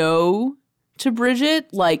 says no to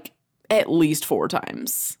Bridget like at least 4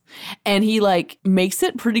 times. And he like makes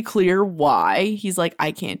it pretty clear why. He's like,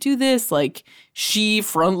 I can't do this. Like, she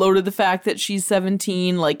front loaded the fact that she's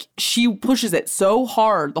 17. Like, she pushes it so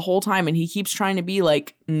hard the whole time. And he keeps trying to be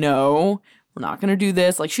like, no, we're not going to do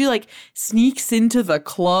this. Like, she like sneaks into the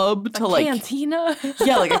club to like cantina.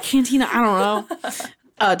 Yeah, like a cantina. I don't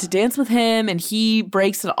know. To dance with him, and he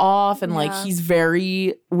breaks it off, and like he's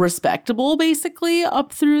very respectable basically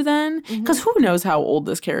up through then, because who knows how old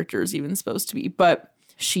this character is even supposed to be, but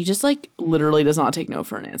she just like literally does not take no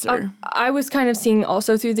for an answer. I was kind of seeing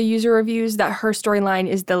also through the user reviews that her storyline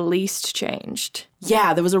is the least changed.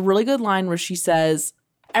 Yeah, there was a really good line where she says,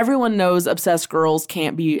 everyone knows obsessed girls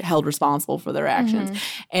can't be held responsible for their actions.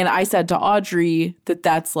 And I said to Audrey that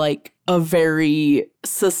that's like a very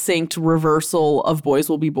succinct reversal of boys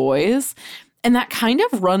will be boys. And that kind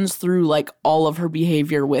of runs through like all of her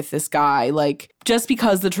behavior with this guy. Like, just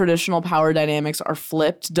because the traditional power dynamics are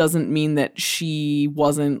flipped doesn't mean that she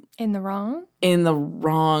wasn't in the wrong.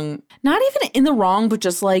 Not even in the wrong, but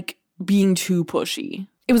just like being too pushy.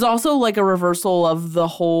 It was also like a reversal of the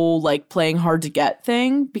whole like playing hard to get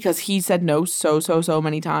thing, because he said no so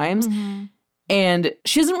many times. And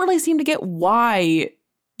she doesn't really seem to get why,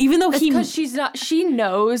 even though because she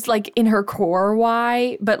knows like in her core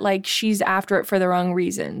why, but like she's after it for the wrong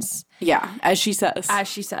reasons. Yeah, as she says.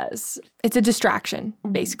 It's a distraction,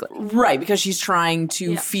 basically. Right, because she's trying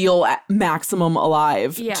to feel at maximum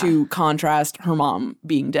alive to contrast her mom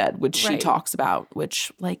being dead, which she talks about,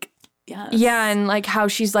 which like, yes. Yeah, and like how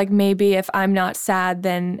she's like, maybe if I'm not sad,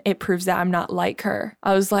 then it proves that I'm not like her.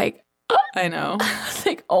 I was like, I know. I was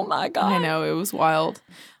like, oh my God. I know, it was wild.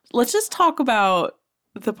 Let's just talk about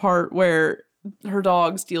the part where her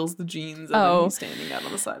dog steals the jeans and then he's standing out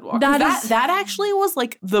on the sidewalk. That actually was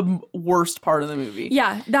like the worst part of the movie.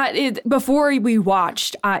 Yeah, that is, before we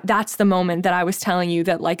watched, that's the moment that I was telling you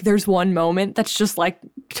that like there's one moment that's just like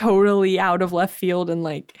totally out of left field, and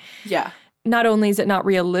like, yeah. Not only is it not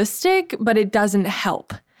realistic, but it doesn't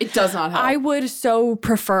help. It does not help. I would so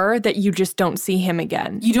prefer that you just don't see him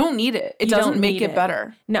again. You don't need it. It doesn't make it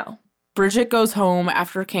better. No. Bridget goes home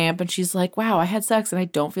after camp and she's like, wow, I had sex and I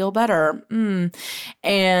don't feel better.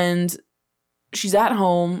 And she's at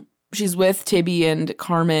home. She's with Tibby and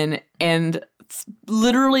Carmen, and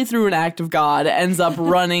literally through an act of God ends up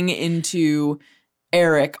running into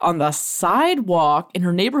Eric on the sidewalk in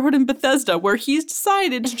her neighborhood in Bethesda, where he's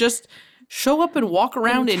decided to just show up and walk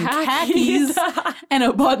around in khakis and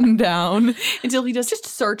a button down until he just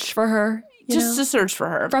search for her. To search for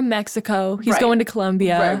her. From Mexico. He's going to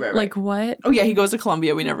Colombia. Right. Like, what? Oh, yeah, he goes to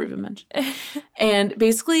Colombia. We never even mentioned. And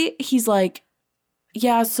basically, he's like,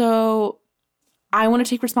 yeah, so I want to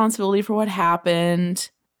take responsibility for what happened.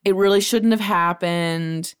 It really shouldn't have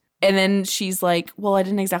happened. And then she's like, well, I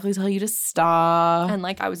didn't exactly tell you to stop. And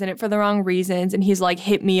like, I was in it for the wrong reasons. And he's like,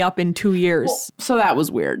 hit me up in 2 years. Well, so that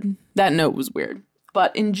was weird. That note was weird.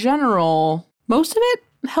 But in general, most of it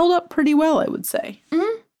held up pretty well, I would say.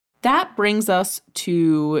 That brings us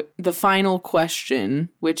to the final question,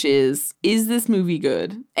 which is this movie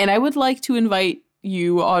good? And I would like to invite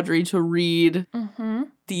you, Audrey, to read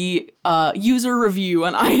the user review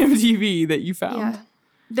on IMDb that you found. Yeah.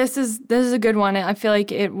 This is a good one. I feel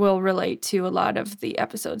like it will relate to a lot of the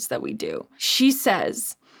episodes that we do. She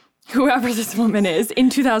says, whoever this woman is, in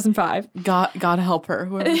 2005. God help her,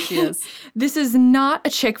 whoever she is. This is not a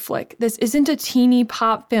chick flick. This isn't a teeny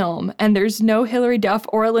pop film, and there's no Hilary Duff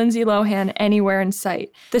or Lindsay Lohan anywhere in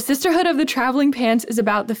sight. The Sisterhood of the Traveling Pants is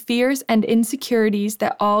about the fears and insecurities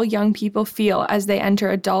that all young people feel as they enter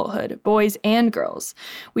adulthood, boys and girls.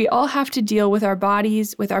 We all have to deal with our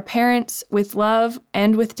bodies, with our parents, with love,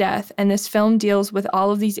 and with death, and this film deals with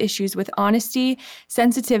all of these issues with honesty,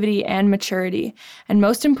 sensitivity, and maturity. And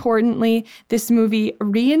most importantly, this movie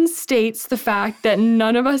reinstates the fact that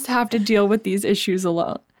none of us have to deal with these issues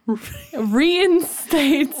alone.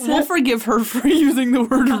 Reinstates. We'll forgive her for using the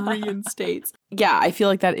word reinstates. Yeah, I feel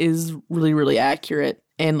like that is really, really accurate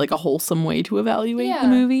and like a wholesome way to evaluate the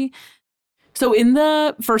movie. So in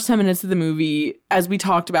the first 10 minutes of the movie, as we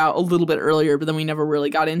talked about a little bit earlier, but then we never really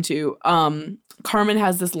got into, Carmen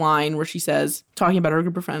has this line where she says, talking about her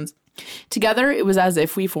group of friends, "Together, it was as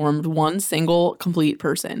if we formed one single, complete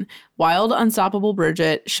person. Wild, unstoppable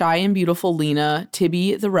Bridget, shy and beautiful Lena,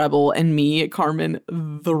 Tibby the rebel, and me, Carmen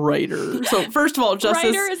the writer." So first of all,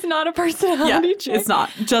 justice... Writer is not a personality check. It's not.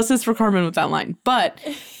 Justice for Carmen with that line. But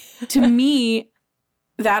to me,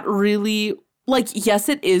 that really... Like, yes,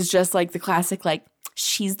 it is just like the classic, like,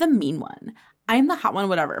 she's the mean one, I'm the hot one,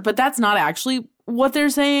 whatever. But that's not actually what they're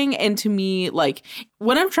saying. And to me, like,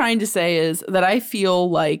 what I'm trying to say is that I feel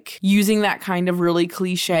like using that kind of really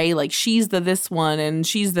cliche, like, she's the this one and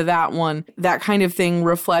she's the that one, that kind of thing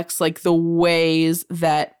reflects, like, the ways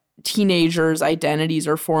that teenagers' identities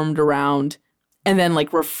are formed around and then,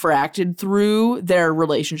 like, refracted through their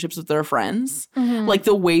relationships with their friends. Mm-hmm. Like,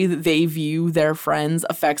 the way that they view their friends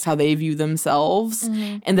affects how they view themselves.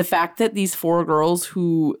 Mm-hmm. And the fact that these four girls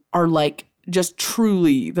who are, like, just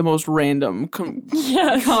truly the most random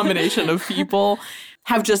combination of people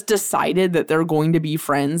have just decided that they're going to be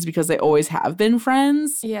friends because they always have been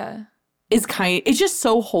friends. Yeah. It's just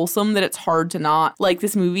so wholesome that it's hard to not like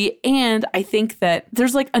this movie. And I think that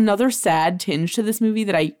there's like another sad tinge to this movie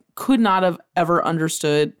that I could not have ever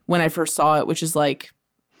understood when I first saw it, which is like,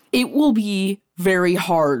 it will be very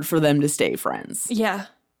hard for them to stay friends. Yeah.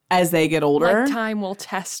 As they get older. Like, time will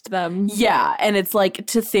test them. Yeah. And it's like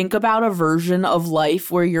to think about a version of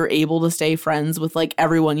life where you're able to stay friends with like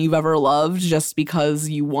everyone you've ever loved just because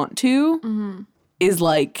you want to is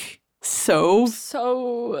like so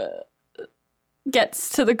gets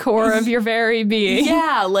to the core of your very being.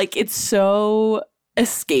 Yeah. Like it's so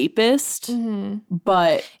escapist,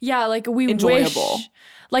 but yeah, like we enjoyable. Wish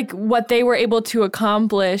like what they were able to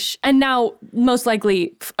accomplish. And now most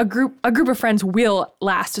likely a group of friends will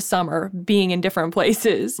last a summer being in different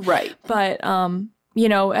places. Right. But, you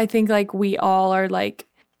know, I think like we all are like,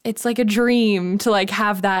 it's like a dream to like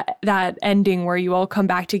have that ending where you all come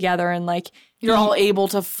back together and like you're all able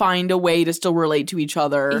to find a way to still relate to each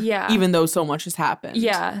other. Yeah. Even though so much has happened.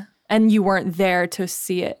 Yeah. And you weren't there to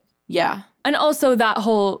see it. Yeah. And also that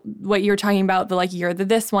whole, what you're talking about, the like, you're the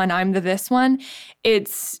this one, I'm the this one,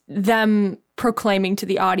 it's them proclaiming to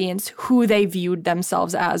the audience who they viewed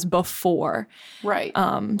themselves as before. Right.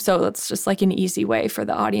 So that's just like an easy way for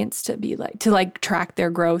the audience to be like, to like track their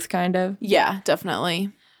growth kind of. Yeah,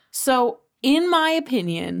 definitely. So in my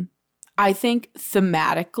opinion, I think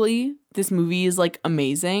thematically this movie is like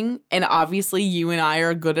amazing. And obviously you and I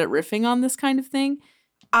are good at riffing on this kind of thing.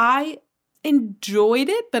 I enjoyed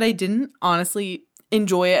it, but I didn't honestly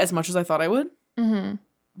enjoy it as much as I thought I would.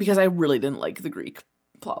 Because I really didn't like the Greek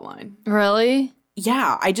plotline. Really?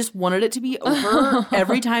 Yeah, I just wanted it to be over.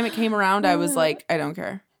 Every time it came around, I was like, I don't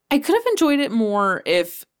care. I could have enjoyed it more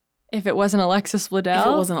if it wasn't Alexis Bledel. If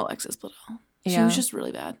it wasn't Alexis Bledel. She was just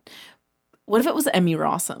really bad. What if it was Emmy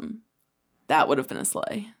Rossum? That would have been a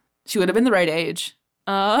slay. She would have been the right age.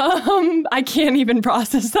 I can't even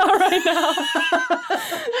process that right now.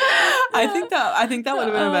 I think that would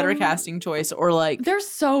have been a better casting choice. Or like, there's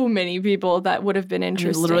so many people that would have been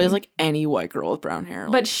interesting. I mean, literally, like any white girl with brown hair.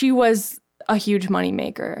 But she was a huge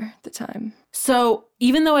moneymaker at the time. So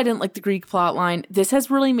even though I didn't like the Greek plotline, this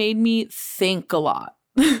has really made me think a lot.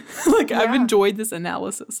 I've enjoyed this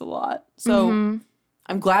analysis a lot. So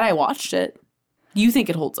I'm glad I watched it. Do you think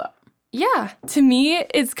it holds up? Yeah. To me,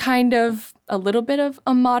 it's kind of a little bit of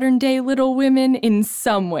a modern day Little Women in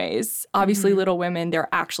some ways. Obviously, Little Women, they're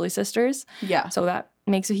actually sisters. Yeah. So that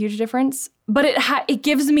makes a huge difference. But it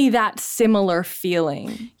gives me that similar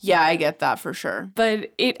feeling. Yeah, I get that for sure.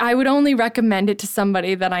 But I would only recommend it to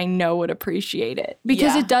somebody that I know would appreciate it.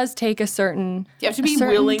 Because it does take a certain You have to be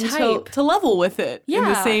willing to level with it in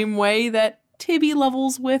the same way that Tibby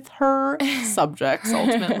levels with her subjects,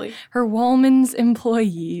 ultimately. Her Wallman's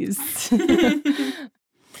employees.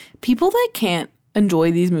 People that can't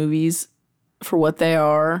enjoy these movies for what they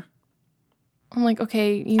are, I'm like,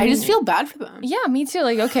 okay. I just feel bad for them. Yeah, me too.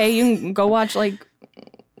 Like, okay, you can go watch, like,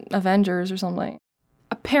 Avengers or something.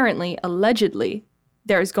 Apparently, allegedly,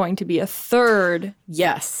 there's going to be a third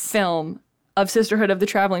film of Sisterhood of the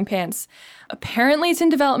Traveling Pants. Apparently, it's in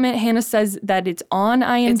development. Hannah says that it's on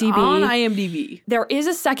IMDb. It's on IMDb. There is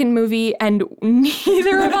a second movie, and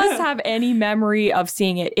neither of us have any memory of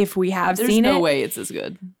seeing it if we have seen it. There's no way it's as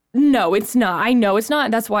good. No, it's not. I know it's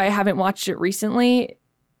not. That's why I haven't watched it recently,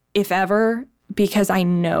 if ever, because I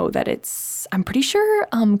know that I'm pretty sure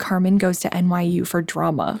Carmen goes to NYU for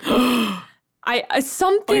drama.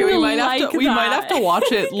 Something we might have to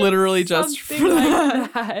watch it literally just for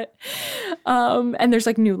that. And there's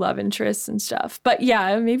like new love interests and stuff. But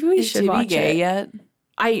yeah, maybe we should watch it. Is she gay yet?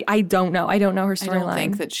 I don't know. I don't know her storyline. I don't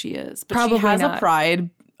think that she is. But Probably she has not. a Pride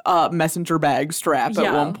messenger bag strap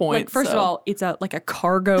at one point. Like, first of all, it's like a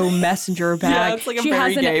cargo messenger bag. Yeah, it's like a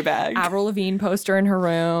very gay bag. Avril Lavigne poster in her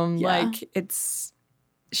room. Yeah. Like,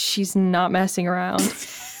 she's not messing around.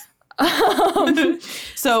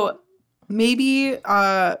 So maybe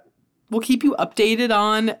we'll keep you updated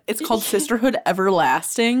on, it's called Sisterhood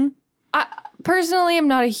Everlasting. I personally am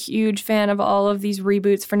not a huge fan of all of these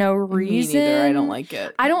reboots for no reason. Me neither. I don't like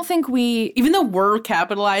it. I don't think even though we're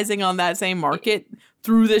capitalizing on that same market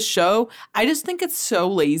through this show, I just think it's so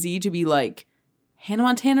lazy to be like, Hannah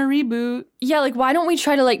Montana reboot. Yeah, like, why don't we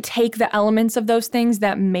try to, like, take the elements of those things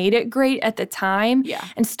that made it great at the time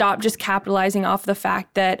and stop just capitalizing off the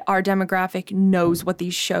fact that our demographic knows what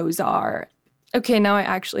these shows are. Okay, now I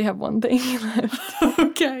actually have one thing left.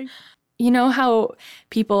 Okay. You know how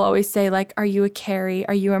people always say, like, are you a Carrie?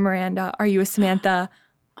 Are you a Miranda? Are you a Samantha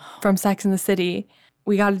from Sex and the City?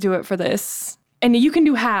 We got to do it for this. And you can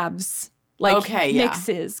do halves, like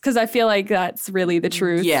mixes, because I feel like that's really the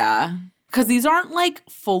truth. Yeah. Because these aren't, like,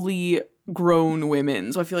 fully grown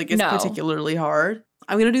women, so I feel like it's particularly hard.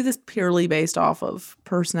 I'm going to do this purely based off of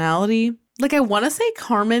personality. Like, I want to say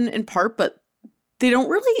Carmen in part, but they don't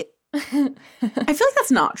really... I feel like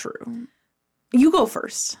that's not true. You go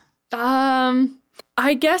first. I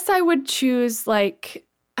guess I would choose, like,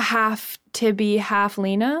 half Tibby, half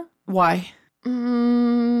Lena. Why?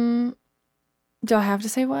 Do I have to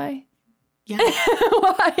say why? Yeah.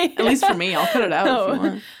 Why? At least for me. I'll cut it out if you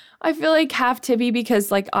want. I feel like half Tibby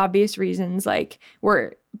because, like, obvious reasons, like,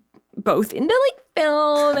 we're both into, like,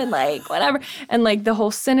 film and, like, whatever. And, like, the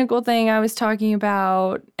whole cynical thing I was talking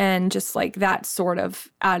about and just, like, that sort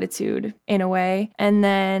of attitude in a way. And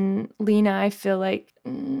then Lena, I feel like, I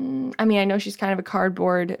mean, I know she's kind of a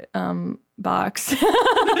cardboard box.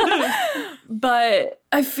 But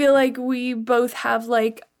I feel like we both have,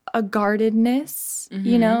 like, a guardedness,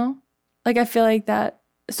 you know? Like, I feel like that.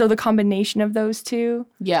 So the combination of those two,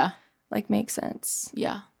 like, makes sense.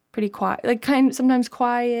 Yeah. Pretty quiet, like, sometimes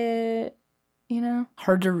quiet, you know?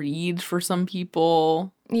 Hard to read for some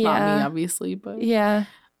people. Yeah. Not me, obviously, but... Yeah.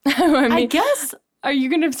 I mean, I guess... Are you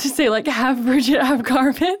going to say, like, half Bridget, half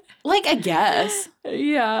Carmen? Like, I guess.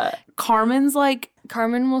 Yeah. Carmen's, like...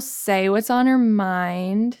 Carmen will say what's on her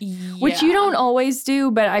mind, which you don't always do,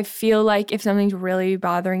 but I feel like if something's really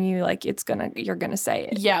bothering you, like, you're gonna say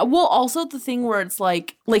it. Yeah, well, also the thing where it's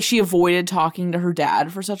like she avoided talking to her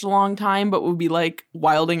dad for such a long time, but would be, like,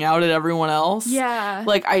 wilding out at everyone else. Yeah.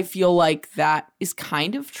 Like, I feel like that is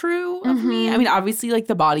kind of true of me. I mean, obviously, like,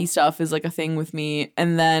 the body stuff is, like, a thing with me.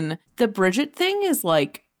 And then the Bridget thing is,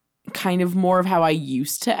 like, kind of more of how I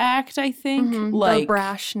used to act, I think. Like, the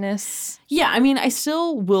brashness. Yeah, I mean, I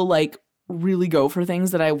still will, like, really go for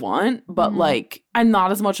things that I want, but, like, I'm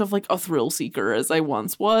not as much of, like, a thrill seeker as I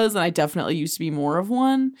once was, and I definitely used to be more of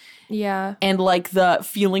one. Yeah. And, like, the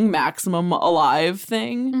feeling maximum alive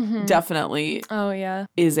thing definitely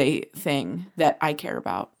is a thing that I care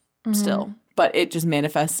about still. But it just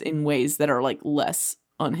manifests in ways that are, like, less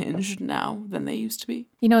unhinged now than they used to be.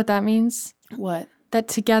 You know what that means? What? That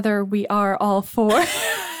together we are all four.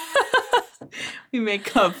 We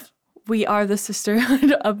make up. We are the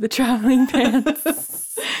Sisterhood of the Traveling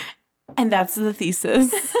Pants. And that's the thesis.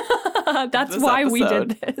 That's why we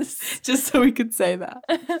did this. Just so we could say that.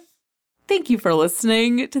 Thank you for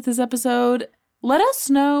listening to this episode. Let us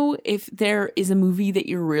know if there is a movie that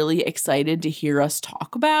you're really excited to hear us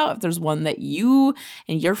talk about. If there's one that you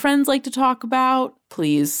and your friends like to talk about,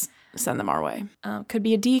 please send them our way. Could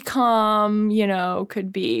be a DCOM, you know,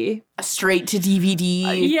 could be a straight to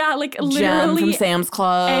DVD. Yeah, like gem literally from Sam's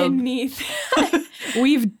Club. Anything.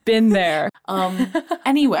 We've been there.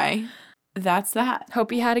 Anyway, that's that.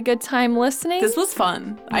 Hope you had a good time listening. This was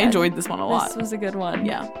fun. I enjoyed this one a lot. This was a good one.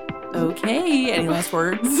 Yeah. Okay. Any last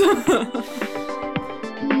words?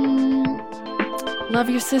 Love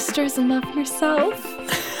your sisters and love yourself.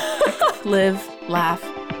 Live, laugh,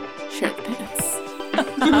 share the pants.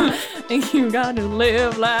 You gotta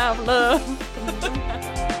live, laugh, love.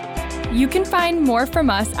 You can find more from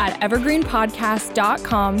us at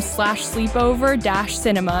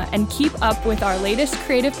evergreenpodcast.com/sleepover-cinema and keep up with our latest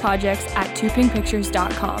creative projects at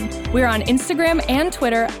twopinkpictures.com. We're on Instagram and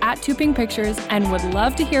Twitter at twopinkpictures and would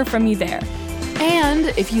love to hear from you there. And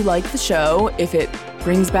if you like the show, if it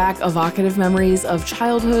brings back evocative memories of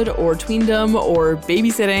childhood or tweendom or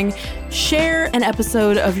babysitting, share an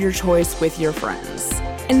episode of your choice with your friends.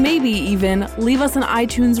 And maybe even leave us an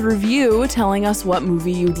iTunes review telling us what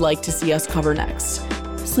movie you'd like to see us cover next.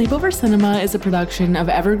 Sleepover Cinema is a production of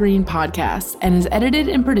Evergreen Podcasts and is edited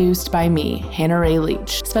and produced by me, Hannah Ray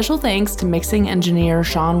Leach. Special thanks to mixing engineer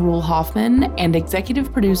Sean Rule Hoffman and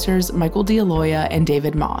executive producers Michael D'Aloia and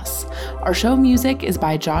David Moss. Our show music is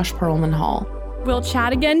by Josh Perlman Hall. We'll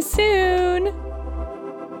chat again soon.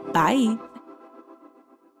 Bye.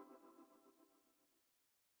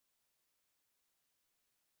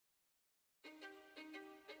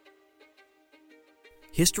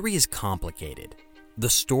 History is complicated. The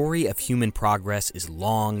story of human progress is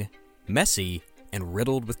long, messy, and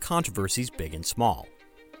riddled with controversies big and small.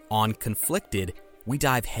 On Conflicted, we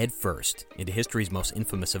dive headfirst into history's most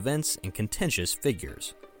infamous events and contentious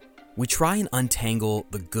figures. We try and untangle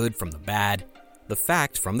the good from the bad, the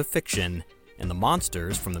fact from the fiction, and the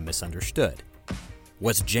monsters from the misunderstood.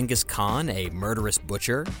 Was Genghis Khan a murderous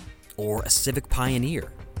butcher or a civic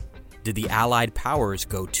pioneer? Did the Allied powers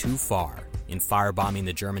go too far in firebombing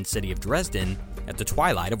the German city of Dresden at the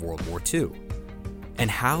twilight of World War II? And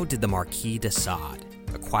how did the Marquis de Sade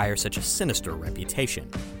acquire such a sinister reputation?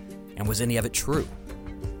 And was any of it true?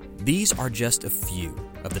 These are just a few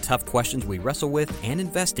of the tough questions we wrestle with and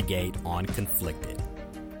investigate on Conflicted.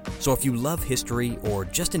 So if you love history or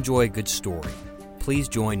just enjoy a good story, please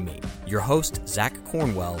join me, your host, Zach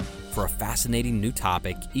Cornwell, for a fascinating new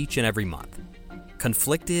topic each and every month.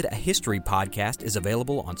 Conflicted, a history podcast, is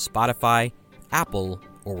available on Spotify, Apple,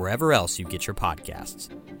 or wherever else you get your podcasts.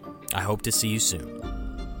 I hope to see you soon.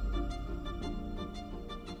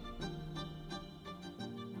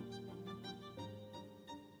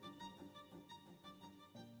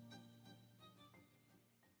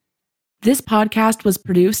 This podcast was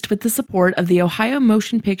produced with the support of the Ohio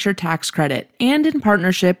Motion Picture Tax Credit and in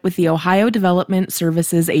partnership with the Ohio Development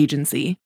Services Agency.